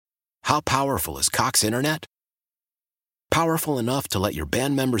How powerful is Cox Internet? Powerful enough to let your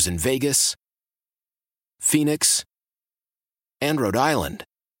band members in Vegas, Phoenix, and Rhode Island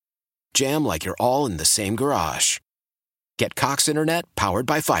jam like you're all in the same garage. Get Cox Internet powered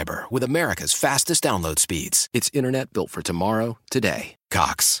by fiber with America's fastest download speeds. It's internet built for tomorrow, today.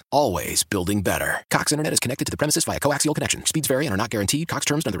 Cox, always building better. Cox Internet is connected to the premises via coaxial connection. Speeds vary and are not guaranteed. Cox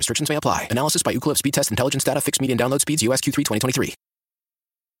terms and other restrictions may apply. Analysis by Ookla Speed Test Intelligence Data. Fixed median download speeds. US Q3 2023.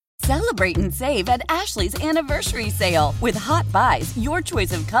 Celebrate and save at Ashley's Anniversary Sale. With Hot Buys, your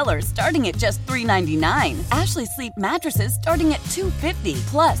choice of colors starting at just $3.99. Ashley Sleep mattresses starting at $2.50.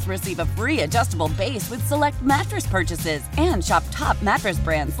 Plus, receive a free adjustable base with select mattress purchases. And shop top mattress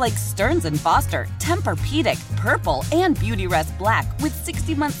brands like Stearns & Foster, Tempur-Pedic, Purple, and Beautyrest Black with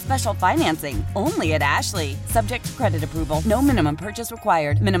 60-month special financing. Only at Ashley. Subject to credit approval. No minimum purchase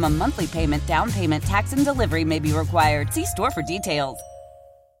required. Minimum monthly payment, down payment, tax, and delivery may be required. See store for details.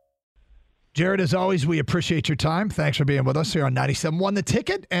 Jared, as always, we appreciate your time. Thanks for being with us here on 97.1 The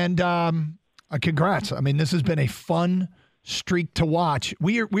Ticket. And congrats. I mean, this has been a fun streak to watch.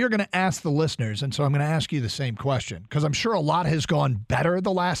 We are going to ask the listeners, and so I'm going to ask you the same question, because I'm sure a lot has gone better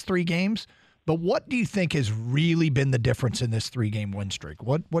the last 3 games. But what do you think has really been the difference in this 3-game win streak?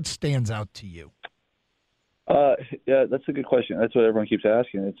 What stands out to you? Yeah, that's a good question. That's what everyone keeps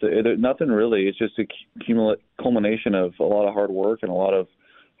asking. Nothing really. It's just a culmination of a lot of hard work and a lot of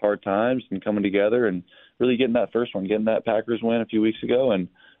hard times and coming together and really getting that first one, getting that Packers win a few weeks ago, and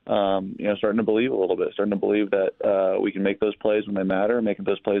starting to believe a little bit, starting to believe that we can make those plays when they matter, making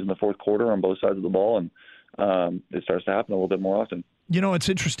those plays in the fourth quarter on both sides of the ball, and it starts to happen a little bit more often. You know, it's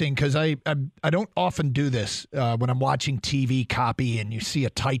interesting because I don't often do this when I'm watching TV copy and you see a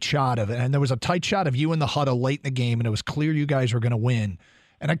tight shot of it, and there was a tight shot of you in the huddle late in the game, and it was clear you guys were going to win,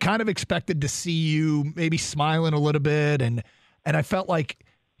 and I kind of expected to see you maybe smiling a little bit, and I felt like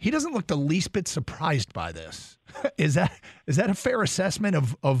he doesn't look the least bit surprised by this. Is that a fair assessment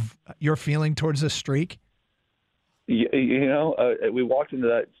of your feeling towards this streak? We walked into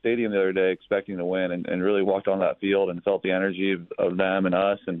that stadium the other day expecting to win and really walked on that field and felt the energy of them and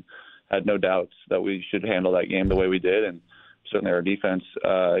us and had no doubts that we should handle that game the way we did. And certainly our defense,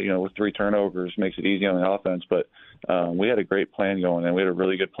 with 3 turnovers makes it easy on the offense. But we had a great plan going, and we had a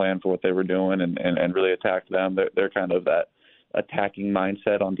really good plan for what they were doing and really attacked them. They're kind of that attacking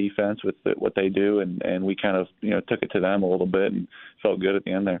mindset on defense with what they do, and we kind of took it to them a little bit and felt good at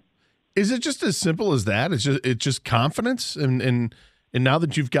the end there. Is it just as simple as that? It's just confidence, and now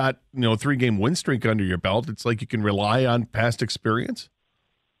that you've got a 3-game win streak under your belt, it's like you can rely on past experience.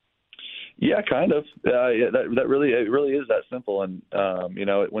 Yeah, kind of. That really is that simple. And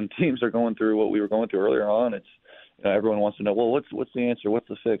when teams are going through what we were going through earlier on, it's everyone wants to know, well, what's the answer? What's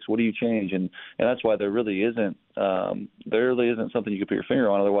the fix? What do you change? And that's why there really isn't something you could put your finger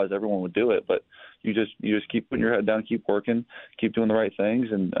on. Otherwise, everyone would do it. But you just keep putting your head down, keep working, keep doing the right things,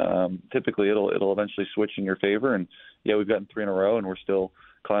 and typically it'll eventually switch in your favor. And yeah, we've gotten 3 in a row, and we're still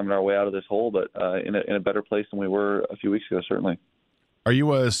climbing our way out of this hole, but in a better place than we were a few weeks ago, certainly. Are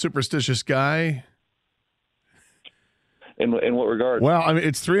you a superstitious guy? In what regard? Well, I mean,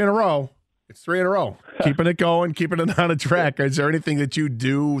 it's 3 in a row. It's 3 in a row. Keeping it going, keeping it on a track. Is there anything that you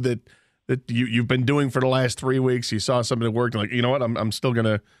do that you've been doing for the last 3 weeks? You saw something that worked, like, you know what, I'm still going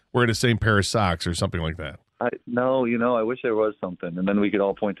to wear the same pair of socks or something like that. No, I wish there was something, and then we could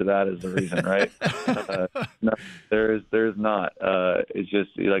all point to that as the reason, right? No, there's not. It's just,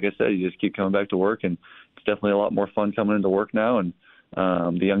 like I said, you just keep coming back to work, and it's definitely a lot more fun coming into work now, and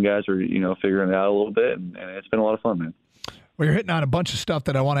the young guys are, figuring it out a little bit, and it's been a lot of fun, man. Well, you're hitting on a bunch of stuff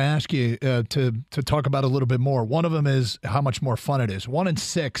that I want to ask you to talk about a little bit more. One of them is how much more fun it is.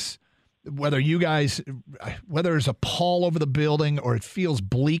 1-6, whether there's a pall over the building or it feels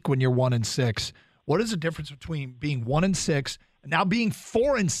bleak when you're 1-6, what is the difference between being 1-6 and now being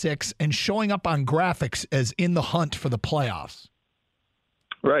 4-6 and showing up on graphics as in the hunt for the playoffs?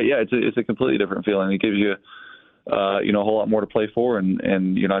 Right. Yeah, it's a completely different feeling. It gives you a whole lot more to play for,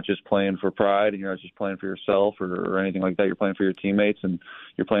 and you're not just playing for pride, and you're not just playing for yourself or anything like that. You're playing for your teammates, and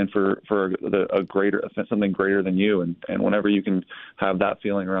you're playing for something greater than you. And whenever you can have that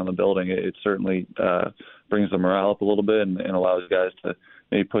feeling around the building, it certainly brings the morale up a little bit and allows guys to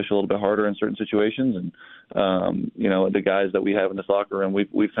maybe push a little bit harder in certain situations. And the guys that we have in this locker room,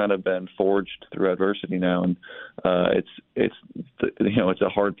 we've kind of been forged through adversity now, and it's a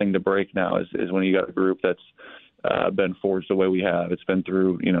hard thing to break now. Is when you got a group that's been forged the way we have. It's been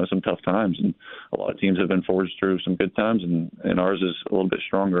through some tough times, and a lot of teams have been forged through some good times, and ours is a little bit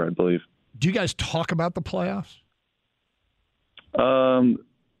stronger, I believe. Do you guys talk about the playoffs?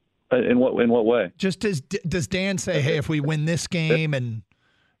 In what way? Just does Dan say, hey, if we win this game, and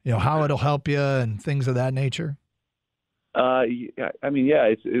how it'll help you and things of that nature?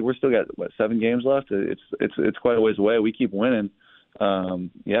 We're still got 7 games left. It's quite a ways away. We keep winning.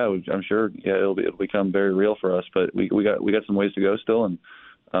 I'm sure. Yeah, it'll become very real for us. But we got some ways to go still, and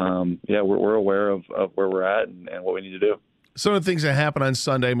we're aware of where we're at and what we need to do. Some of the things that happen on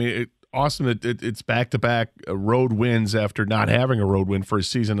Sunday. I mean, awesome that it's back-to-back road wins after not having a road win for a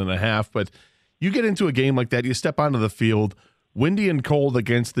season and a half. But you get into a game like that, you step onto the field, windy and cold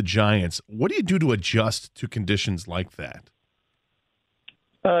against the Giants. What do you do to adjust to conditions like that?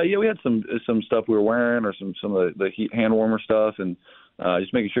 We had some stuff we were wearing, or some of the heat hand warmer stuff, and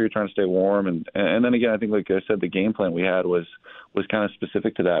just making sure you're trying to stay warm. And then again, I think, like I said, the game plan we had was kind of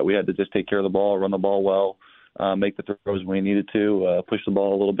specific to that. We had to just take care of the ball, run the ball well, make the throws when we needed to, push the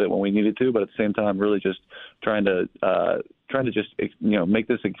ball a little bit when we needed to, but at the same time, really just trying to just make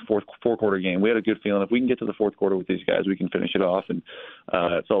this a fourth quarter game. We had a good feeling if we can get to the fourth quarter with these guys, we can finish it off. And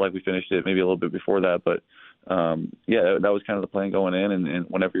it felt like we finished it maybe a little bit before that, but that was kind of the plan going in. And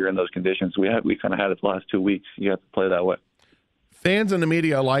whenever you're in those conditions, we kind of had it the last 2 weeks. You have to play that way. Fans and the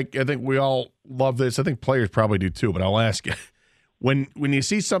media, I think we all love this. I think players probably do too, but I'll ask you, when you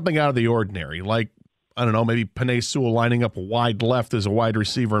see something out of the ordinary, like, I don't know, maybe Penei Sewell lining up a wide left as a wide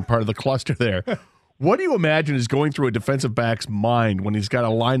receiver and part of the cluster there, what do you imagine is going through a defensive back's mind when he's got to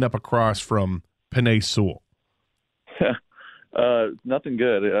line up across from Penei Sewell? Nothing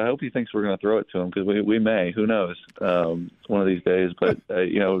good. I hope he thinks we're going to throw it to him, because we may. Who knows? One of these days. But,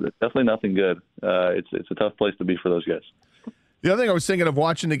 definitely nothing good. It's a tough place to be for those guys. The other thing I was thinking of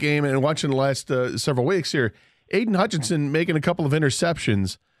watching the game and watching the last several weeks here, Aiden Hutchinson making a couple of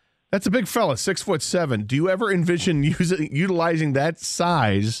interceptions. That's a big fella, 6'7". Do you ever envision utilizing that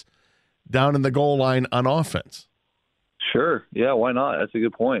size down in the goal line on offense? Sure. Yeah, why not? That's a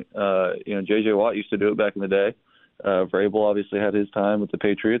good point. J.J. Watt used to do it back in the day. Vrabel obviously had his time with the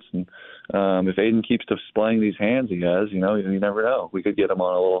Patriots, and if Aiden keeps displaying these hands he has, you never know. We could get him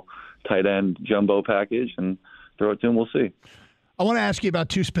on a little tight end jumbo package and throw it to him. We'll see. I want to ask you about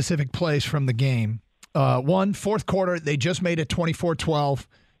 2 specific plays from the game. One, fourth quarter, they just made it 24-12.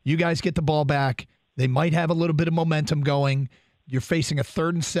 You guys get the ball back. They might have a little bit of momentum going. You're facing a 3rd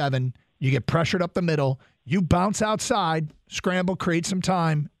and 7. You get pressured up the middle. You bounce outside, scramble, create some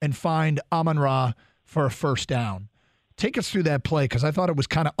time, and find Amon-Ra for a first down. Take us through that play, because I thought it was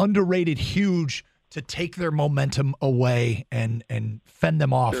kind of underrated huge to take their momentum away and fend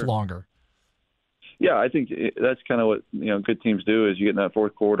them off longer. Yeah, I think that's kind of what good teams do. Is you get in that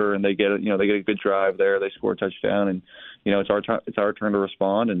fourth quarter and they get a good drive there, they score a touchdown, and it's our turn to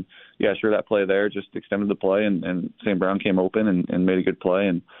respond. And yeah, sure, that play there just extended the play, and St. Brown came open and made a good play.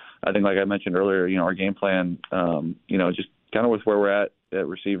 And I think, like I mentioned earlier, our game plan, just kind of with where we're at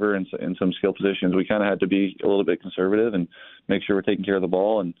receiver and in some skill positions, we kind of had to be a little bit conservative and make sure we're taking care of the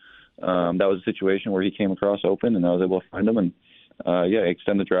ball. And that was a situation where he came across open, and I was able to find him and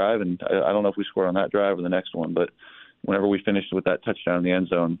extend the drive. And I don't know if we scored on that drive or the next one, but whenever we finished with that touchdown in the end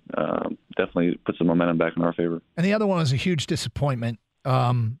zone, definitely put some momentum back in our favor. And the other one was a huge disappointment.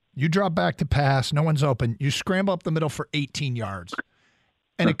 You drop back to pass, no one's open. You scramble up the middle for 18 yards,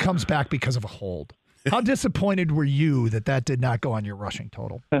 and it comes back because of a hold. How disappointed were you that did not go on your rushing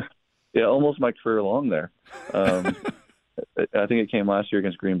total? Yeah, almost my career long there. I think it came last year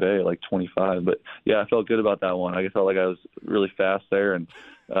against Green Bay at like 25. But, yeah, I felt good about that one. I felt like I was really fast there and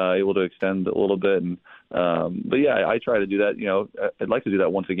able to extend a little bit. And but, yeah, I try to do that. I'd like to do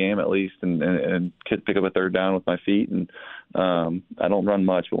that once a game at least and pick up a third down with my feet. And I don't run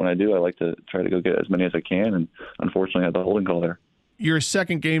much, but when I do, I like to try to go get as many as I can. And unfortunately, I had the holding call there. Your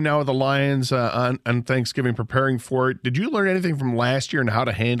second game now with the Lions on Thanksgiving, preparing for it. Did you learn anything from last year and how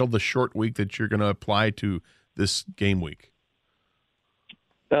to handle the short week that you're going to apply to this game week?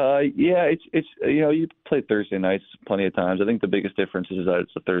 It's you play Thursday nights plenty of times. I think the biggest difference is that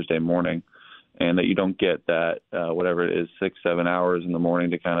it's a Thursday morning, and that you don't get that whatever it is 6-7 hours in the morning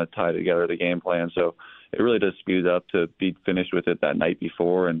to kind of tie together the game plan. So it really does speed up to be finished with it that night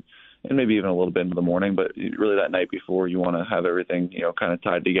before, and maybe even a little bit into the morning. But really that night before, you want to have everything kind of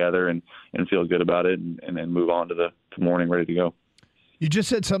tied together and feel good about it, and then move on to the morning ready to go. You just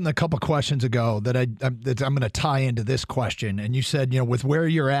said something a couple questions ago that I'm going to tie into this question. And you said, with where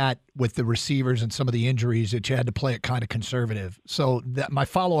you're at with the receivers and some of the injuries, that you had to play it kind of conservative. So my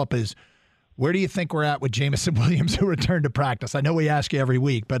follow-up is, where do you think we're at with Jameson Williams, who returned to practice? I know we ask you every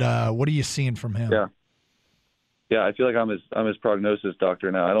week, but what are you seeing from him? Yeah, I feel like I'm his prognosis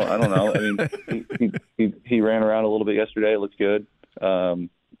doctor now. I don't know. I mean, he ran around a little bit yesterday. It looked good.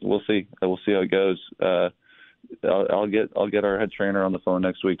 We'll see. We'll see how it goes. I'll get our head trainer on the phone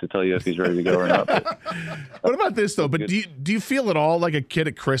next week to tell you if he's ready to go or not. What about this though? But do you feel at all like a kid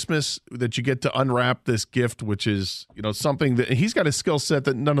at Christmas that you get to unwrap this gift, which is something that he's got a skill set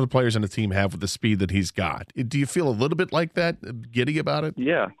that none of the players on the team have with the speed that he's got? Do you feel a little bit like that, giddy about it?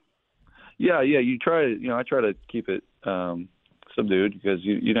 Yeah. You try. I try to keep it subdued because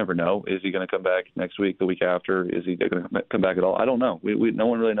you never know. Is he going to come back next week, the week after? Is he going to come back at all? I don't know. No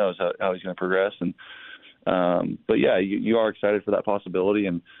one really knows how he's going to progress. And but yeah, you are excited for that possibility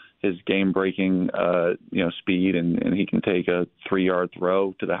and his game-breaking speed, and he can take a 3-yard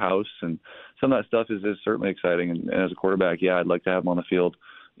throw to the house, and some of that stuff is certainly exciting. And as a quarterback, yeah, I'd like to have him on the field,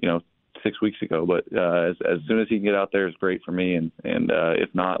 6 weeks ago. But as soon as he can get out there, it's great for me. And if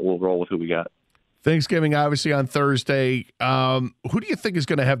not, we'll roll with who we got. Thanksgiving, obviously, on Thursday. Who do you think is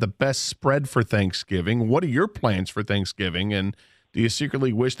going to have the best spread for Thanksgiving? What are your plans for Thanksgiving? And do you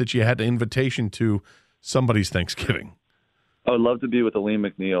secretly wish that you had an invitation to somebody's Thanksgiving? I would love to be with Aleem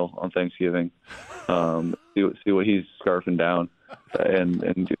McNeil on Thanksgiving. See what he's scarfing down,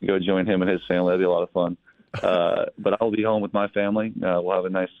 and go join him and his family. That'd be a lot of fun. But I'll be home with my family. We'll have a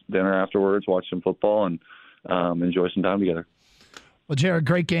nice dinner afterwards, watch some football, and enjoy some time together. Well, Jared,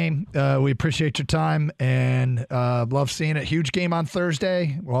 great game. We appreciate your time and love seeing it. Huge game on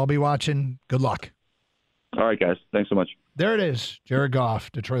Thursday. We'll all be watching. Good luck. All right, guys. Thanks so much. There it is. Jared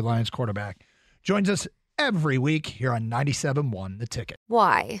Goff, Detroit Lions quarterback, joins us every week here on 97.1 The Ticket.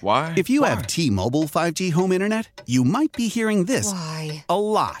 Why? If you have T-Mobile 5G home internet, you might be hearing this Why? a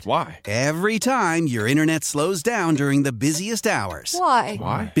lot. Why? Every time your internet slows down during the busiest hours.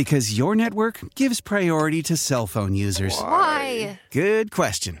 Why? Because your network gives priority to cell phone users. Why? Good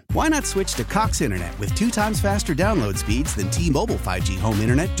question. Why not switch to Cox Internet with 2 times faster download speeds than T-Mobile 5G home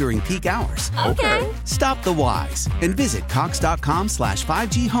internet during peak hours? Okay. Stop the whys and visit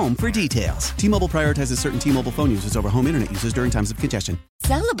cox.com/5G home for details. T-Mobile prioritizes certain T-Mobile phone users over home internet users during times of congestion.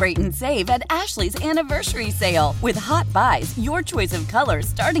 Celebrate and save at Ashley's Anniversary Sale. With Hot Buys, your choice of colors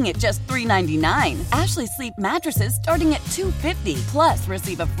starting at just $3.99. Ashley Sleep mattresses starting at $2.50. Plus,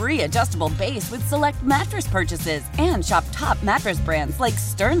 receive a free adjustable base with select mattress purchases. And shop top mattress brands like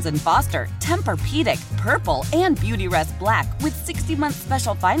Stearns & Foster, Tempur-Pedic, Purple, and Beautyrest Black with 60-month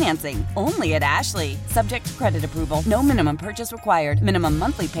special financing. Only at Ashley. Subject to credit approval. No minimum purchase required. Minimum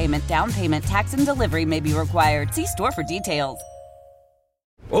monthly payment, down payment, tax, and delivery may be required. See store for details.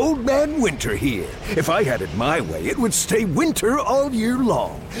 Old Man Winter here. If I had it my way, it would stay winter all year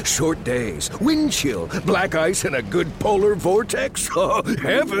long. Short days, wind chill, black ice, and a good polar vortex. Oh,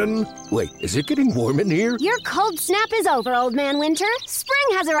 heaven. Wait, is it getting warm in here? Your cold snap is over, Old Man Winter.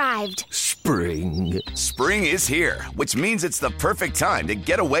 Spring has arrived. Spring. Spring is here, which means it's the perfect time to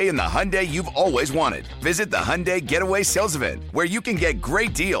get away in the Hyundai you've always wanted. Visit the Hyundai Getaway Sales Event, where you can get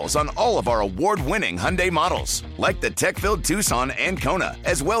great deals on all of our award-winning Hyundai models, like the tech-filled Tucson and Kona,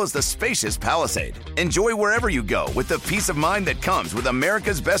 as well as the spacious Palisade. Enjoy wherever you go with the peace of mind that comes with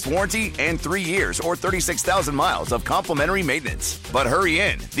America's best warranty and 3 years or 36,000 miles of complimentary maintenance. But hurry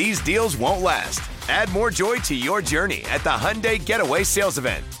in, these deals won't last. Add more joy to your journey at the Hyundai Getaway Sales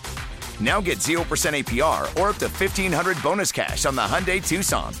Event. Now get 0% APR or up to $1,500 bonus cash on the Hyundai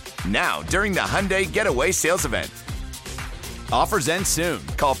Tucson. Now, during the Hyundai Getaway Sales Event. Offers end soon.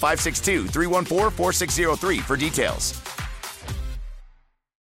 Call 562-314-4603 for details.